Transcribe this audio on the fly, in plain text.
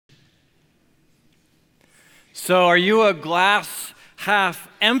So are you a glass half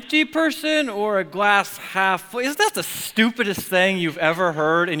empty person or a glass half full? Isn't that the stupidest thing you've ever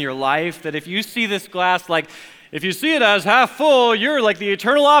heard in your life? That if you see this glass, like, if you see it as half full, you're like the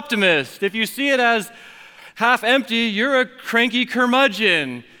eternal optimist. If you see it as half empty, you're a cranky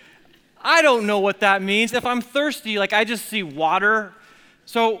curmudgeon. I don't know what that means. If I'm thirsty, like I just see water.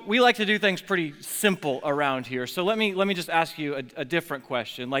 So we like to do things pretty simple around here. So let me just ask you a different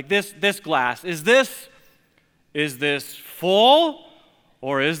question. Like this glass, is this full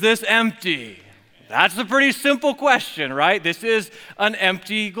or is this empty? That's a pretty simple question, right? This is an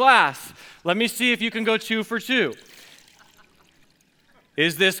empty glass. Let me see if you can go 2 for 2.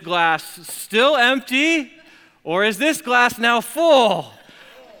 Is this glass still empty or is this glass now full?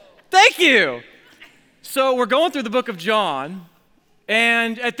 Thank you. So we're going through the book of John,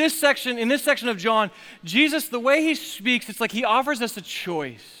 and in this section of John, Jesus, the way he speaks, it's like he offers us a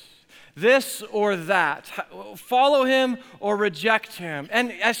choice. This or that. Follow him or reject him.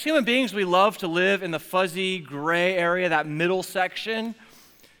 And as human beings, we love to live in the fuzzy gray area, that middle section.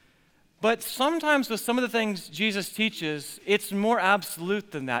 But sometimes with some of the things Jesus teaches, it's more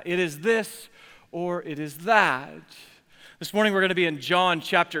absolute than that. It is this or it is that. This morning we're going to be in John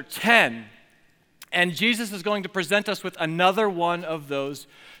chapter 10. And Jesus is going to present us with another one of those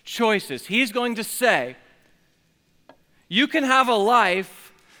choices. He's going to say, you can have a life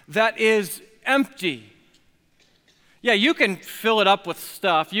that is empty. Yeah, you can fill it up with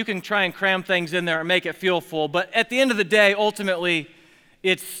stuff. You can try and cram things in there and make it feel full. But at the end of the day, ultimately,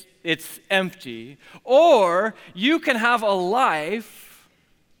 it's empty. Or you can have a life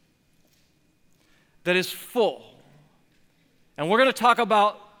that is full. And we're going to talk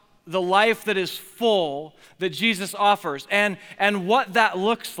about the life that is full that Jesus offers and what that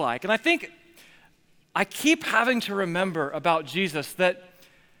looks like. And I think I keep having to remember about Jesus that,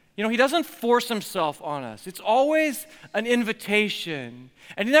 he doesn't force himself on us. It's always an invitation.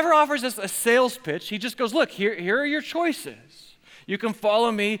 And he never offers us a sales pitch. He just goes, look, here are your choices. You can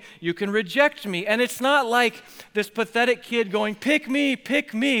follow me, you can reject me. And it's not like this pathetic kid going, pick me,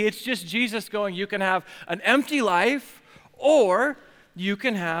 pick me. It's just Jesus going, you can have an empty life or you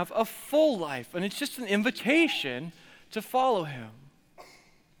can have a full life. And it's just an invitation to follow him.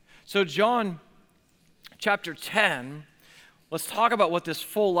 So John chapter 10, let's talk about what this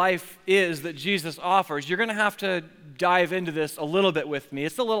full life is that Jesus offers. You're going to have to dive into this a little bit with me.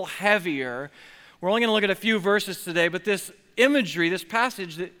 It's a little heavier. We're only going to look at a few verses today, but this imagery, this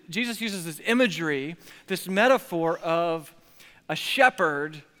passage that Jesus uses, this imagery, this metaphor of a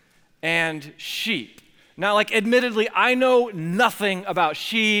shepherd and sheep. Now, admittedly, I know nothing about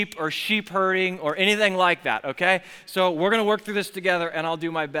sheep or sheep herding or anything like that, okay? So we're going to work through this together, and I'll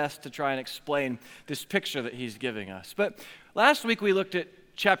do my best to try and explain this picture that he's giving us. But last week we looked at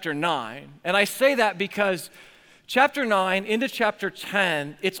chapter 9, and I say that because chapter 9 into chapter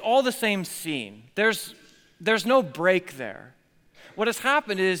 10, it's all the same scene. There's no break there. What has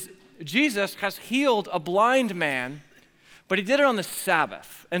happened is Jesus has healed a blind man, but he did it on the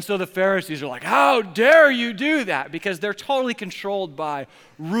Sabbath. And so the Pharisees are like, how dare you do that? Because they're totally controlled by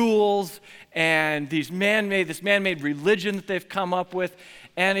rules and this man-made religion that they've come up with.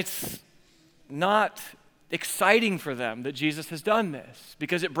 And it's not exciting for them that Jesus has done this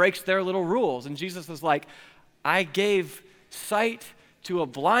because it breaks their little rules. And Jesus is like, I gave sight to a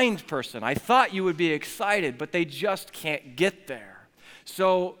blind person. I thought you would be excited, but they just can't get there.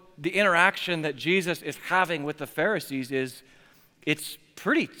 So the interaction that Jesus is having with the Pharisees it's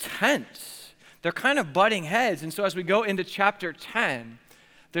pretty tense. They're kind of butting heads. And so as we go into chapter 10,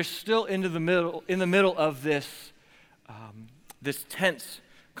 they're still in the middle of this tense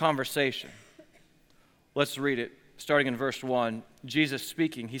conversation. Let's read it, starting in verse 1. Jesus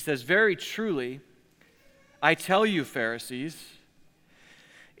speaking, he says, very truly, I tell you, Pharisees,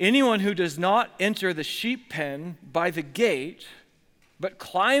 anyone who does not enter the sheep pen by the gate, but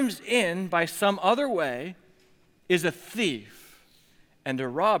climbs in by some other way, is a thief and a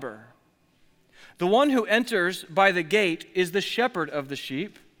robber. The one who enters by the gate is the shepherd of the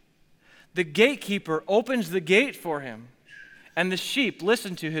sheep. The gatekeeper opens the gate for him, and the sheep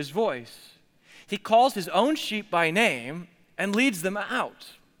listen to his voice. He calls his own sheep by name and leads them out.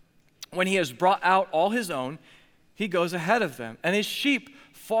 When he has brought out all his own, he goes ahead of them, and his sheep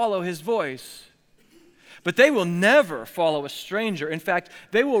follow his voice. But they will never follow a stranger. In fact,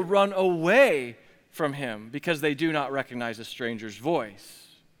 they will run away from him because they do not recognize a stranger's voice.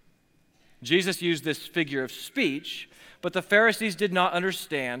 Jesus used this figure of speech, but the Pharisees did not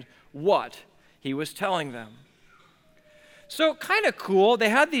understand what he was telling them. So kind of cool, they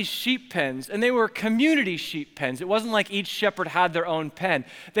had these sheep pens, and they were community sheep pens. It wasn't like each shepherd had their own pen.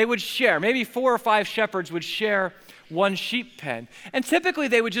 They would share. Maybe 4 or 5 shepherds would share one sheep pen. And typically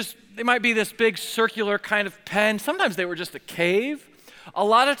they might be this big circular kind of pen. Sometimes they were just a cave. A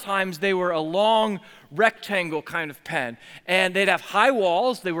lot of times they were a long rectangle kind of pen. And they'd have high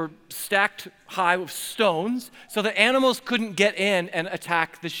walls. They were stacked high with stones so that animals couldn't get in and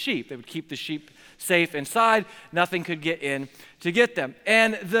attack the sheep. They would keep the sheep safe inside. Nothing could get in to get them.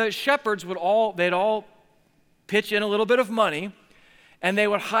 And the shepherds they'd all pitch in a little bit of money, and they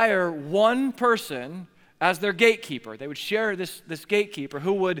would hire one person as their gatekeeper. They would share this gatekeeper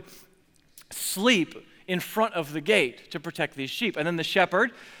who would sleep in front of the gate to protect these sheep. And then the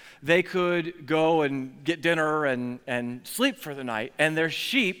shepherd, they could go and get dinner and sleep for the night, and their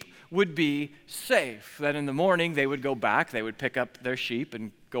sheep would be safe. Then in the morning, they would go back, they would pick up their sheep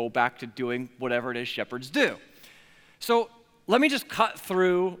and go back to doing whatever it is shepherds do. So let me just cut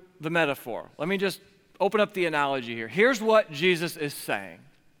through the metaphor. Let me just open up the analogy here. Here's what Jesus is saying.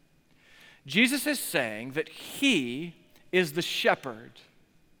 Jesus is saying that he is the shepherd.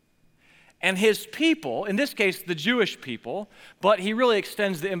 And his people, in this case the Jewish people, but he really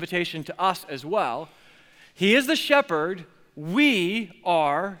extends the invitation to us as well. He is the shepherd, we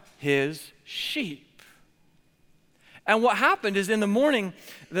are his sheep. And what happened is in the morning,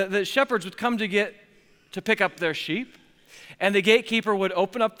 the shepherds would come to pick up their sheep, and the gatekeeper would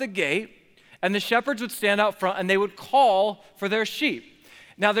open up the gate, and the shepherds would stand out front, and they would call for their sheep.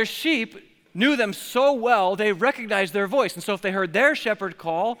 Now their sheep knew them so well, they recognized their voice. And so if they heard their shepherd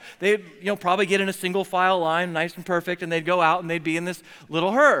call, they'd probably get in a single file line, nice and perfect, and they'd go out and they'd be in this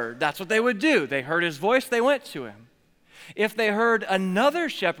little herd. That's what they would do. They heard his voice, they went to him. If they heard another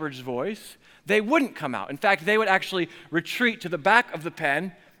shepherd's voice, they wouldn't come out. In fact, they would actually retreat to the back of the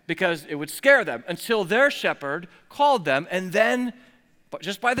pen because it would scare them until their shepherd called them, and then but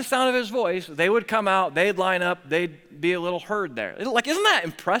just by the sound of his voice, they would come out, they'd line up, they'd be a little herd there. Like, isn't that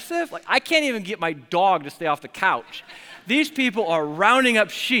impressive? Like, I can't even get my dog to stay off the couch. These people are rounding up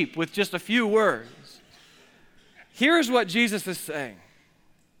sheep with just a few words. Here's what Jesus is saying.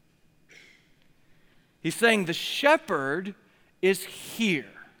 He's saying the shepherd is here.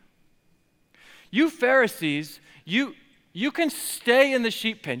 You Pharisees, you can stay in the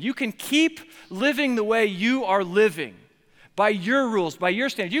sheep pen. You can keep living the way you are living. By your rules, by your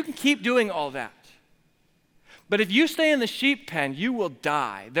standards. You can keep doing all that. But if you stay in the sheep pen, you will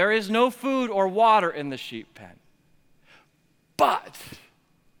die. There is no food or water in the sheep pen. But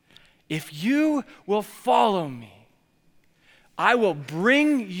if you will follow me, I will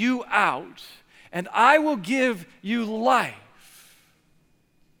bring you out and I will give you life.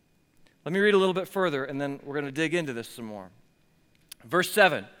 Let me read a little bit further and then we're going to dig into this some more. Verse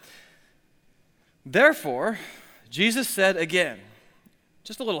 7. Therefore, Jesus said again,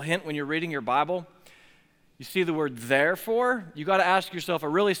 just a little hint when you're reading your Bible, you see the word therefore, you got to ask yourself a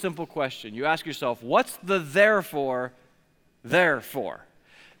really simple question. You ask yourself, what's the therefore there for?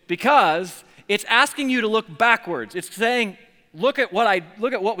 Because it's asking you to look backwards. It's saying, look at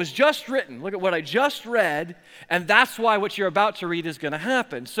what was just written, look at what I just read, and that's why what you're about to read is going to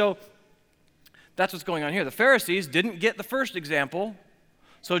happen. So that's what's going on here. The Pharisees didn't get the first example.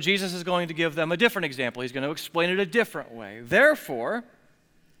 So Jesus is going to give them a different example. He's going to explain it a different way. Therefore,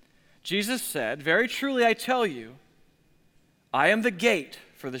 Jesus said, very truly I tell you, I am the gate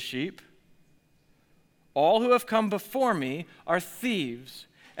for the sheep. All who have come before me are thieves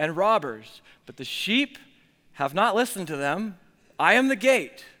and robbers, but the sheep have not listened to them. I am the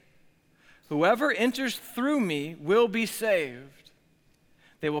gate. Whoever enters through me will be saved.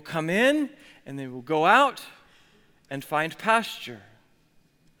 They will come in and they will go out and find pasture.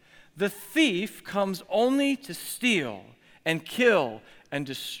 The thief comes only to steal and kill and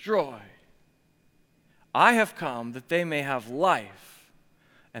destroy. I have come that they may have life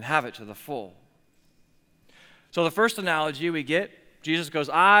and have it to the full. So the first analogy we get, Jesus goes,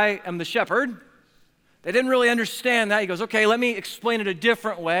 I am the shepherd. They didn't really understand that. He goes, okay, let me explain it a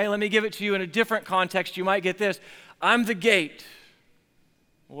different way. Let me give it to you in a different context. You might get this. I'm the gate.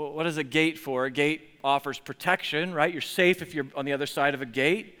 Well, what is a gate for? A gate offers protection, right? You're safe if you're on the other side of a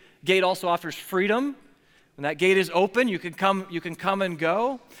gate. Gate also offers freedom. When that gate is open, you can come and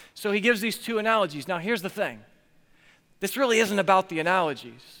go. So he gives these two analogies. Now here's the thing. This really isn't about the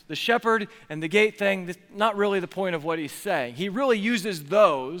analogies. The shepherd and the gate thing, that's not really the point of what he's saying. He really uses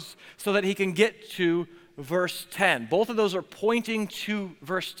those so that he can get to verse 10. Both of those are pointing to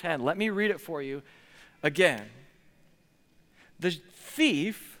verse 10. Let me read it for you again. The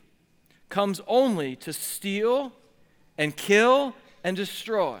thief comes only to steal and kill and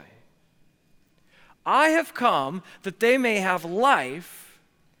destroy. I have come that they may have life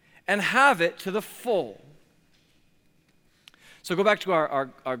and have it to the full. So go back to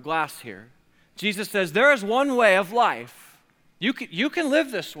our glass here. Jesus says, there is one way of life. You can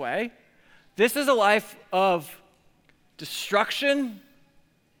live this way. This is a life of destruction.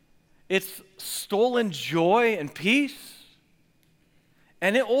 It's stolen joy and peace.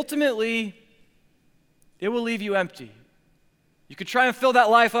 And it will leave you empty. You could try and fill that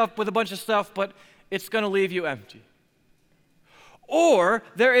life up with a bunch of stuff, but it's going to leave you empty. Or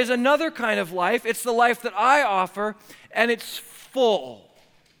there is another kind of life. It's the life that I offer, and it's full.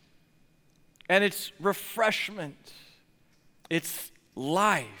 And it's refreshment. It's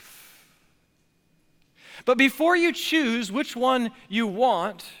life. But before you choose which one you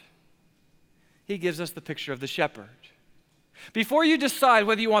want, he gives us the picture of the shepherd. Before you decide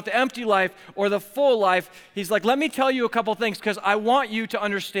whether you want the empty life or the full life, he's like, let me tell you a couple things because I want you to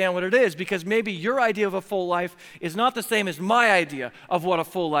understand what it is, because maybe your idea of a full life is not the same as my idea of what a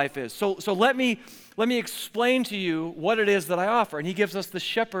full life is. So let me explain to you what it is that I offer. And he gives us the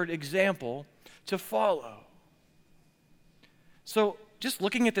shepherd example to follow. So just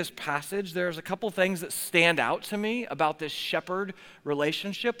looking at this passage, there's a couple things that stand out to me about this shepherd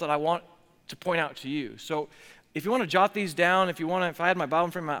relationship that I want to point out to you. So if you want to jot these down, if I had my Bible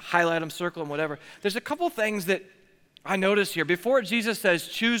in front of me, highlight them, circle them, whatever. There's a couple things that I notice here. Before Jesus says,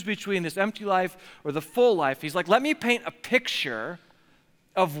 choose between this empty life or the full life, he's like, let me paint a picture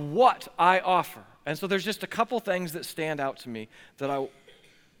of what I offer. And so there's just a couple things that stand out to me that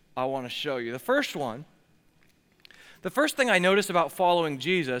I want to show you. The first thing I notice about following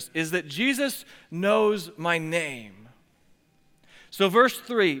Jesus is that Jesus knows my name. So verse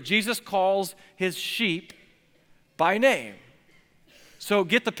 3, Jesus calls his sheep by name. So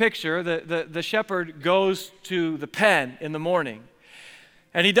get the picture. The shepherd goes to the pen in the morning.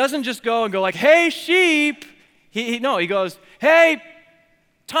 And he doesn't just go and go like, hey, sheep. He goes, hey,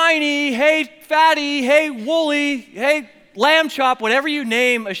 tiny, hey, fatty, hey, woolly, hey, lamb chop, whatever you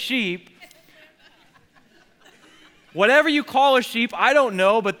name a sheep. Whatever you call a sheep, I don't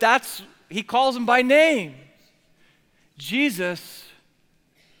know, but he calls them by name. Jesus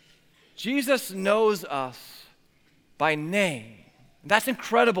knows us by name. That's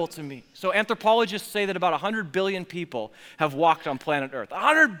incredible to me. So anthropologists say that about 100 billion people have walked on planet Earth.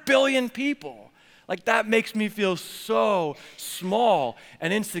 100 billion people. Like, that makes me feel so small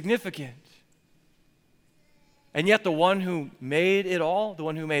and insignificant. And yet the one who made it all, the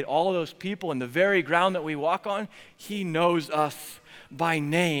one who made all of those people and the very ground that we walk on, he knows us by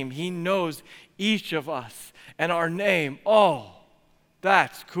name. He knows each of us and our name. Oh,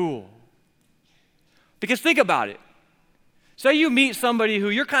 that's cool. Because think about it. Say you meet somebody who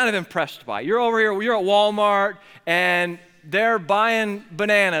you're kind of impressed by. You're over here, you're at Walmart, and they're buying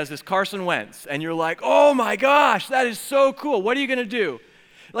bananas as Carson Wentz, and you're like, oh my gosh, that is so cool. What are you going to do?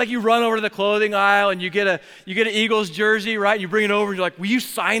 Like, you run over to the clothing aisle, and you get an Eagles jersey, right? And you bring it over, and you're like, will you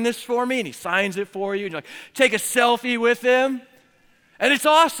sign this for me? And he signs it for you, and you're like, take a selfie with him, and it's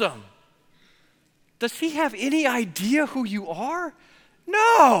awesome. Does he have any idea who you are?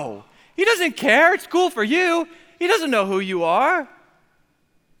 No. He doesn't care. It's cool for you. He doesn't know who you are.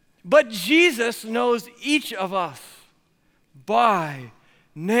 But Jesus knows each of us by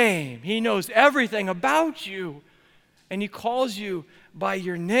name. He knows everything about you, and he calls you by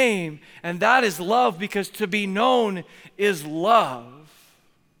your name. And that is love, because to be known is love.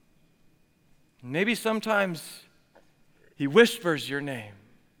 Maybe sometimes he whispers your name,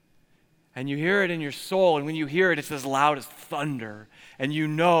 and you hear it in your soul, and when you hear it, it's as loud as thunder, and you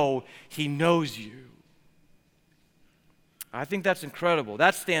know he knows you. I think that's incredible.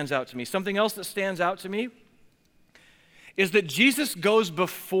 That stands out to me. Something else that stands out to me is that Jesus goes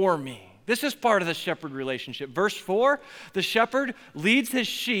before me. This is part of the shepherd relationship. Verse 4, the shepherd leads his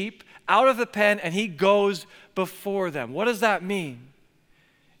sheep out of the pen and he goes before them. What does that mean?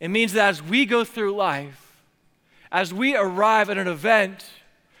 It means that as we go through life, as we arrive at an event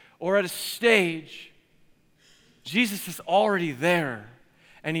or at a stage, Jesus is already there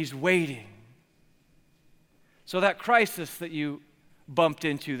and he's waiting. So that crisis that you bumped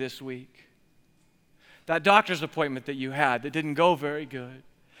into this week, that doctor's appointment that you had that didn't go very good,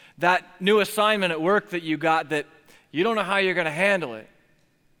 that new assignment at work that you got that you don't know how you're going to handle it,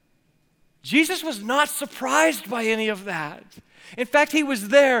 Jesus was not surprised by any of that. In fact, he was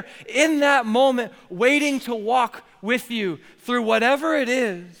there in that moment waiting to walk with you through whatever it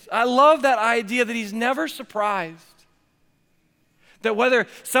is. I love that idea that he's never surprised. That whether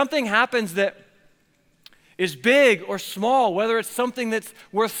something happens that is big or small, whether it's something that's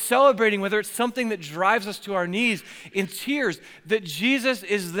worth celebrating, whether it's something that drives us to our knees in tears, that Jesus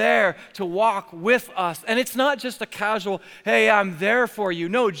is there to walk with us. And it's not just a casual, hey, I'm there for you.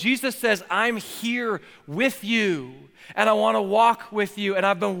 No, Jesus says, I'm here with you, and I want to walk with you, and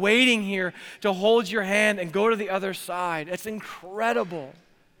I've been waiting here to hold your hand and go to the other side. It's incredible.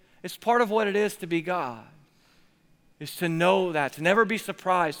 It's part of what it is to be God, is to know that, to never be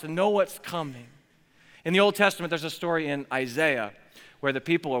surprised, to know what's coming. In the Old Testament, there's a story in Isaiah where the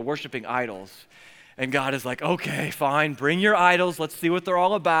people are worshiping idols. And God is like, okay, fine, bring your idols. Let's see what they're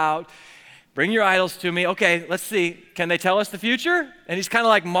all about. Bring your idols to me. Okay, let's see. Can they tell us the future? And he's kind of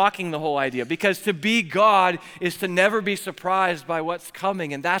like mocking the whole idea, because to be God is to never be surprised by what's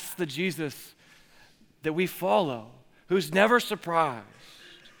coming. And that's the Jesus that we follow, who's never surprised,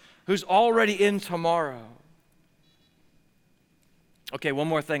 who's already in tomorrow. Okay, one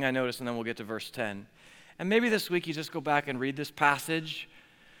more thing I noticed, and then we'll get to verse 10. And maybe this week you just go back and read this passage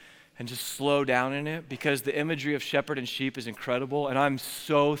and just slow down in it, because the imagery of shepherd and sheep is incredible. And I'm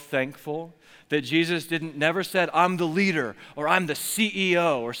so thankful that Jesus never said, I'm the leader, or I'm the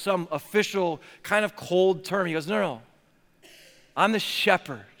CEO, or some official kind of cold term. He goes, no, I'm the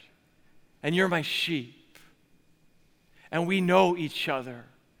shepherd, and you're my sheep. And we know each other,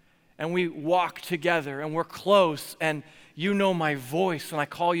 and we walk together, and we're close, and you know my voice, and I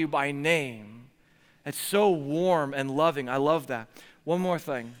call you by name. It's so warm and loving. I love that. One more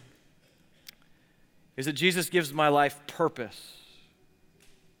thing is that Jesus gives my life purpose.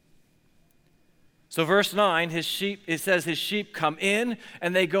 So verse 9, it says his sheep come in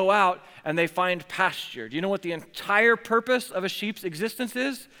and they go out and they find pasture. Do you know what the entire purpose of a sheep's existence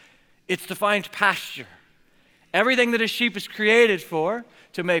is? It's to find pasture. Everything that a sheep is created for,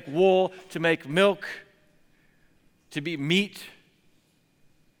 to make wool, to make milk, to be meat,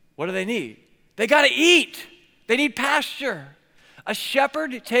 what do they need? They got to eat. They need pasture. A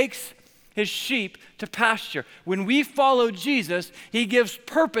shepherd takes his sheep to pasture. When we follow Jesus, he gives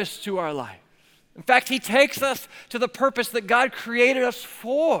purpose to our life. In fact, he takes us to the purpose that God created us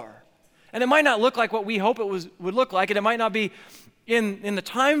for. And it might not look like what we hope it would look like, and it might not be in the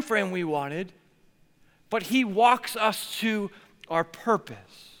time frame we wanted, but he walks us to our purpose.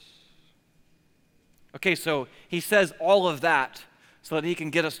 Okay, so he says all of that so that he can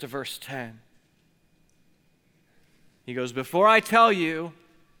get us to verse 10. He goes, before I tell you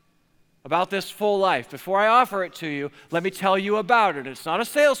about this full life, before I offer it to you, let me tell you about it. It's not a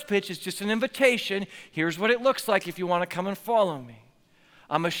sales pitch, it's just an invitation. Here's what it looks like if you want to come and follow me.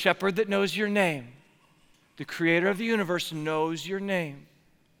 I'm a shepherd that knows your name. The creator of the universe knows your name.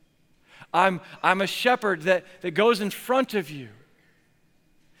 I'm a shepherd that goes in front of you.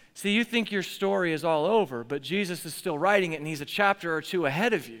 See, you think your story is all over, but Jesus is still writing it, and he's a chapter or two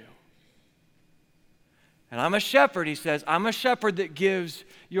ahead of you. And I'm a shepherd, he says. I'm a shepherd that gives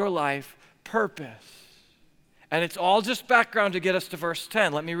your life purpose. And it's all just background to get us to verse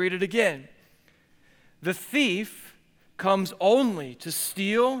 10. Let me read it again. The thief comes only to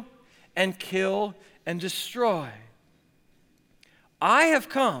steal and kill and destroy. I have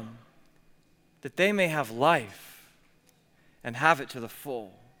come that they may have life and have it to the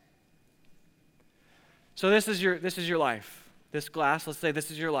full. So this is your life. This glass, let's say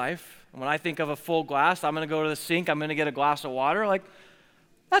this is your life. And when I think of a full glass, I'm going to go to the sink, I'm going to get a glass of water. Like,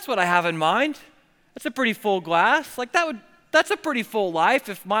 that's what I have in mind. That's a pretty full glass. Like, that's a pretty full life.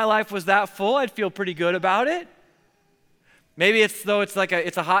 If my life was that full, I'd feel pretty good about it. Maybe it's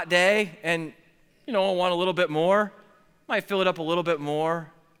a hot day and, I want a little bit more. Might fill it up a little bit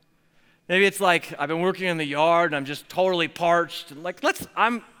more. Maybe it's like I've been working in the yard and I'm just totally parched.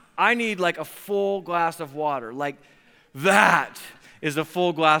 And I need like a full glass of water. Like, that is a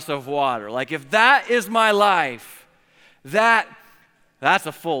full glass of water. Like, if that is my life, that's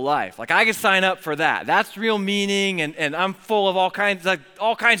a full life. Like, I can sign up for that. That's real meaning, and I'm full of all kinds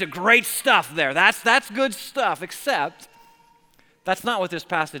of great stuff there. That's good stuff, except that's not what this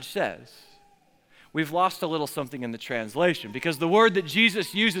passage says. We've lost a little something in the translation, because the word that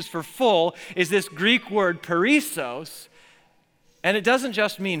Jesus uses for full is this Greek word perissos, and it doesn't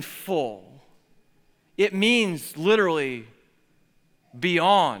just mean full. It means literally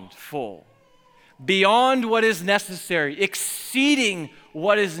beyond full, beyond what is necessary, exceeding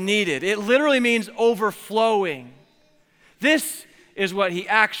what is needed. It literally means overflowing. This is what he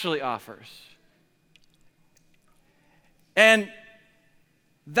actually offers. And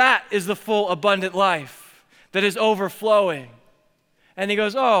that is the full, abundant life that is overflowing. And he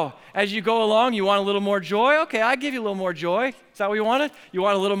goes, as you go along, you want a little more joy? Okay, I'll give you a little more joy. Is that what you wanted? You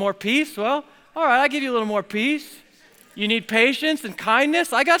want a little more peace? Well, all right, I'll give you a little more peace. You need patience and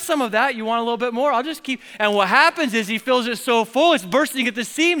kindness? I got some of that. You want a little bit more? I'll just keep. And what happens is he fills it so full, it's bursting at the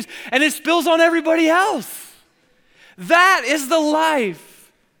seams, and it spills on everybody else. That is the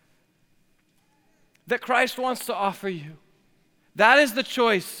life that Christ wants to offer you. That is the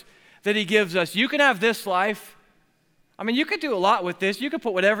choice that he gives us. You can have this life. I mean, you could do a lot with this. You could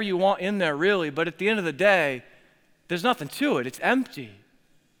put whatever you want in there, really, but at the end of the day, there's nothing to it. It's empty.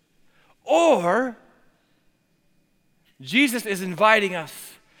 Or Jesus is inviting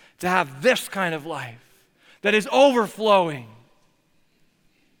us to have this kind of life that is overflowing.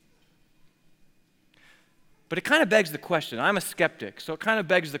 But it kind of begs the question. I'm a skeptic, so it kind of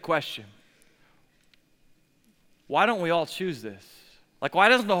begs the question. Why don't we all choose this? Like, why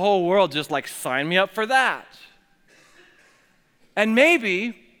doesn't the whole world just sign me up for that? And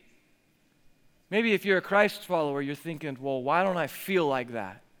maybe if you're a Christ follower, you're thinking, well, why don't I feel like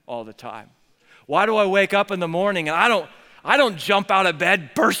that all the time? Why do I wake up in the morning and I don't jump out of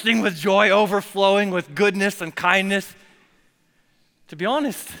bed bursting with joy, overflowing with goodness and kindness? To be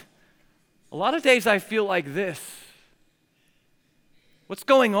honest, a lot of days I feel like this. What's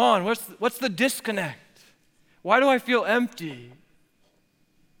going on? What's the disconnect? Why do I feel empty?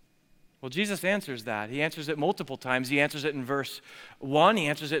 Well, Jesus answers that. He answers it multiple times. He answers it in verse 1. He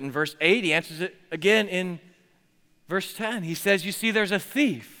answers it in verse 8. He answers it again in verse 10. He says, you see, there's a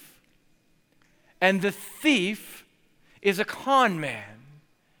thief. And the thief is a con man.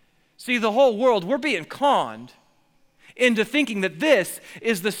 See, the whole world, we're being conned into thinking that this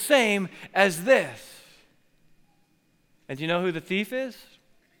is the same as this. And do you know who the thief is?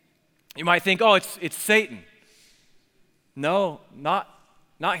 You might think, oh, it's Satan. No, not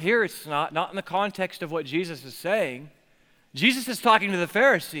here. It's not in the context of what Jesus is saying. Jesus is talking to the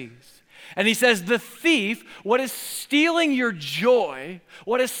Pharisees. And he says, the thief, what is stealing your joy,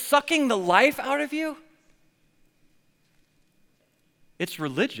 what is sucking the life out of you, it's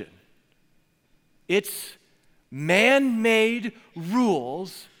religion. It's man-made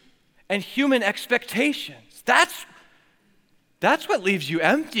rules and human expectations. That's what leaves you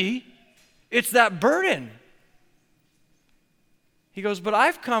empty. It's that burden. He goes, but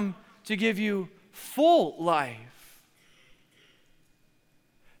I've come to give you full life.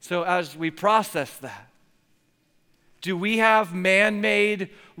 So as we process that, do we have man-made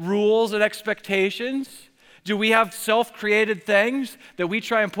rules and expectations? Do we have self-created things that we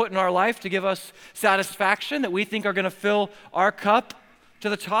try and put in our life to give us satisfaction that we think are going to fill our cup to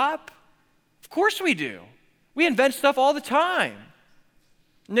the top? Of course we do. We invent stuff all the time.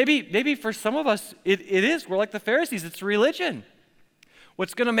 Maybe for some of us, it is. We're like the Pharisees. It's religion.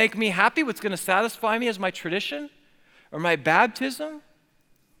 What's going to make me happy, what's going to satisfy me is my tradition or my baptism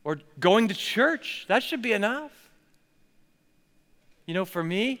or going to church. That should be enough. You know, for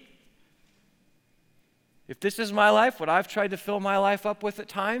me, if this is my life, what I've tried to fill my life up with at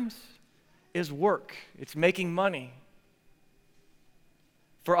times is work. It's making money.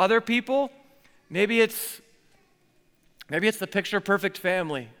 For other people, maybe it's the picture-perfect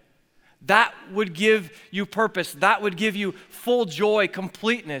family. That would give you purpose. That would give you full joy,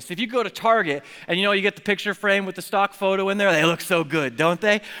 completeness. If you go to Target and you get the picture frame with the stock photo in there, they look so good, don't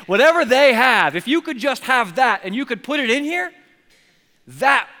they? Whatever they have, if you could just have that and you could put it in here,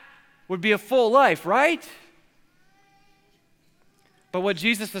 that would be a full life, right? But what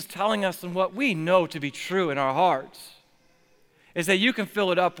Jesus is telling us and what we know to be true in our hearts is that you can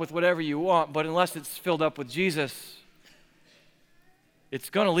fill it up with whatever you want, but unless it's filled up with Jesus, it's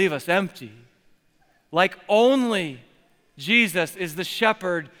going to leave us empty. Like only Jesus is the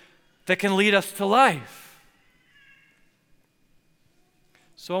shepherd that can lead us to life.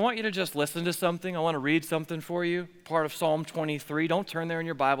 So I want you to just listen to something. I want to read something for you, part of Psalm 23. Don't turn there in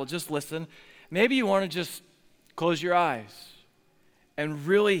your Bible, just listen. Maybe you want to just close your eyes and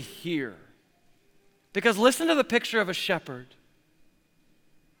really hear. Because listen to the picture of a shepherd.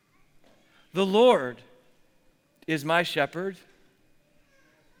 The Lord is my shepherd.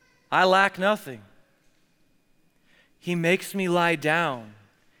 I lack nothing. He makes me lie down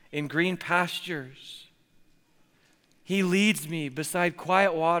in green pastures. He leads me beside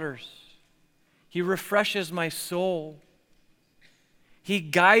quiet waters. He refreshes my soul. He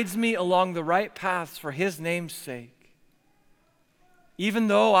guides me along the right paths for His name's sake. Even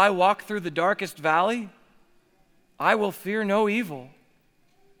though I walk through the darkest valley, I will fear no evil.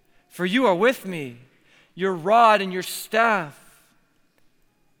 For you are with me. Your rod and your staff,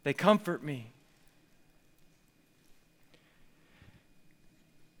 they comfort me.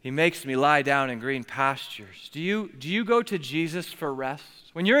 He makes me lie down in green pastures. Do you go to Jesus for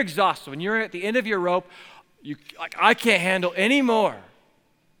rest? When you're exhausted, when you're at the end of your rope, I can't handle any more.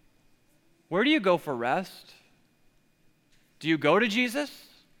 Where do you go for rest? Do you go to Jesus?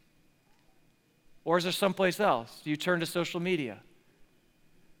 Or is there someplace else? Do you turn to social media?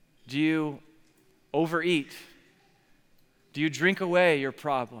 Do you overeat? Do you drink away your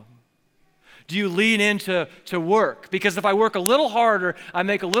problem? Do you lean into work? Because if I work a little harder, I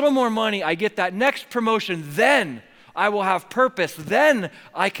make a little more money, I get that next promotion, then I will have purpose, then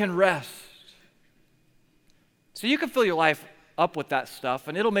I can rest. So you can fill your life up with that stuff,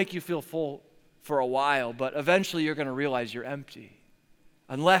 and it'll make you feel full for a while, but eventually you're going to realize you're empty.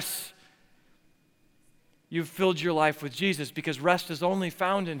 Unless you've filled your life with Jesus, because rest is only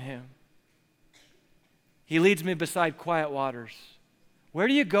found in him. He leads me beside quiet waters. Where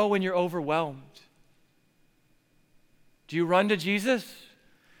do you go when you're overwhelmed? Do you run to Jesus?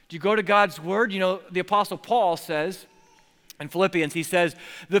 Do you go to God's word? You know, the Apostle Paul says in Philippians, he says,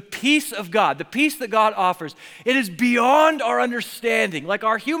 the peace of God, the peace that God offers, it is beyond our understanding. Like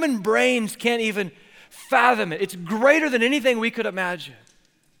our human brains can't even fathom it. It's greater than anything we could imagine.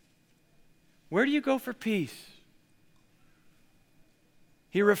 Where do you go for peace?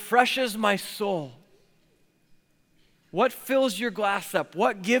 He refreshes my soul. What fills your glass up?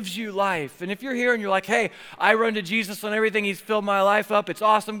 What gives you life? And if you're here and you're like, hey, I run to Jesus on everything, he's filled my life up, it's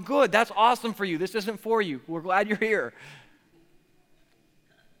awesome, good, that's awesome for you. This isn't for you. We're glad you're here.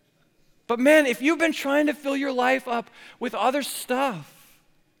 But man, if you've been trying to fill your life up with other stuff,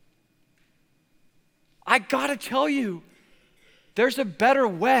 I gotta tell you, there's a better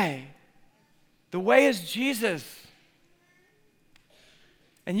way. The way is Jesus.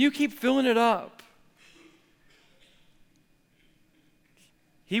 And you keep filling it up.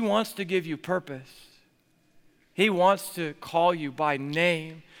 He wants to give you purpose. He wants to call you by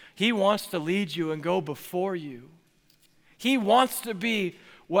name. He wants to lead you and go before you. He wants to be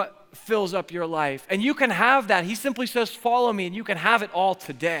what fills up your life. And you can have that. He simply says, follow me, and you can have it all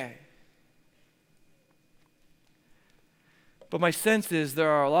today. But my sense is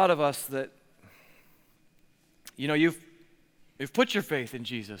there are a lot of us that, you know, you've put your faith in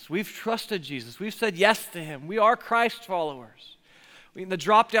Jesus. We've trusted Jesus. We've said yes to him. We are Christ followers. In the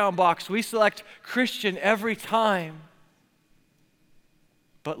drop-down box, we select Christian every time.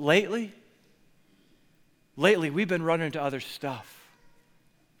 But lately, we've been running to other stuff.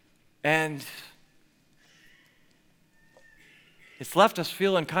 And it's left us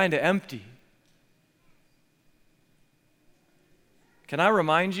feeling kind of empty. Can I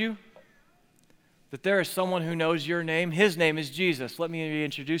remind you that there is someone who knows your name? His name is Jesus. Let me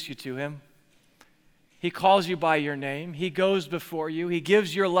introduce you to him. He calls you by your name. He goes before you. He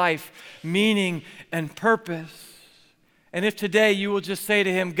gives your life meaning and purpose. And if today you will just say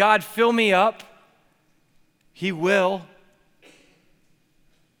to him, God, fill me up, he will.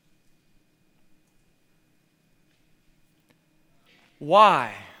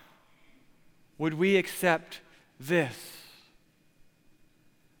 Why would we accept this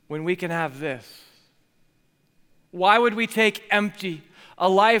when we can have this? Why would we take empty, a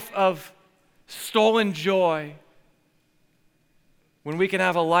life of stolen joy, when we can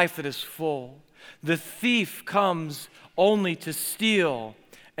have a life that is full? The thief comes only to steal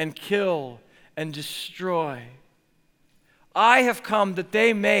and kill and destroy. I have come that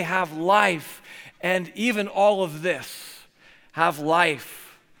they may have life, and even all of this, have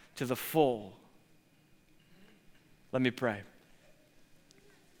life to the full. Let me pray.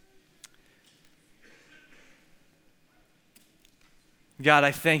 God,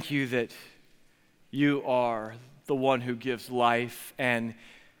 I thank you that you are the one who gives life, and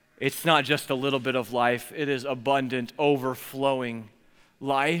it's not just a little bit of life, it is abundant, overflowing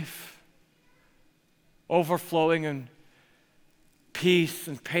life. Overflowing in peace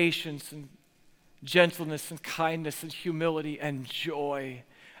and patience and gentleness and kindness and humility and joy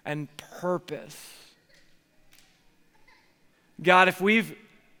and purpose. God, if we've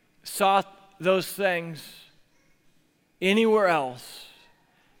sought those things anywhere else,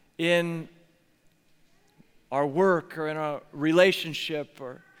 in our work or in our relationship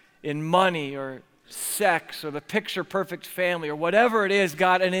or in money or sex or the picture-perfect family or whatever it is,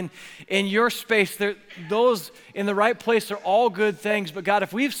 God, and in your space, those in the right place are all good things. But God,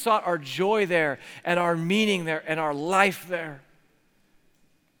 if we've sought our joy there and our meaning there and our life there,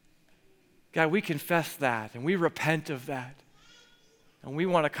 God, we confess that and we repent of that. And we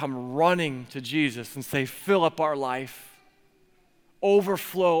want to come running to Jesus and say, fill up our life,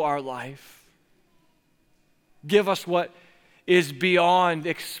 overflow our life. Give us what is beyond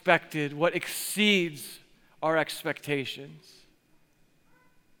expected, what exceeds our expectations.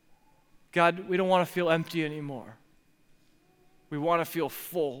 God, we don't want to feel empty anymore. We want to feel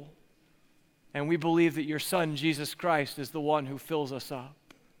full. And we believe that your Son, Jesus Christ, is the one who fills us up.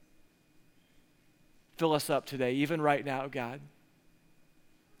 fill us up today, even right now, God.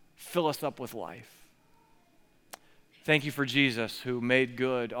 Fill us up with life. Thank you for Jesus, who made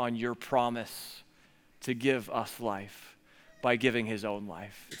good on your promise to give us life by giving his own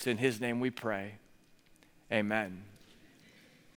life. It's in his name we pray. Amen.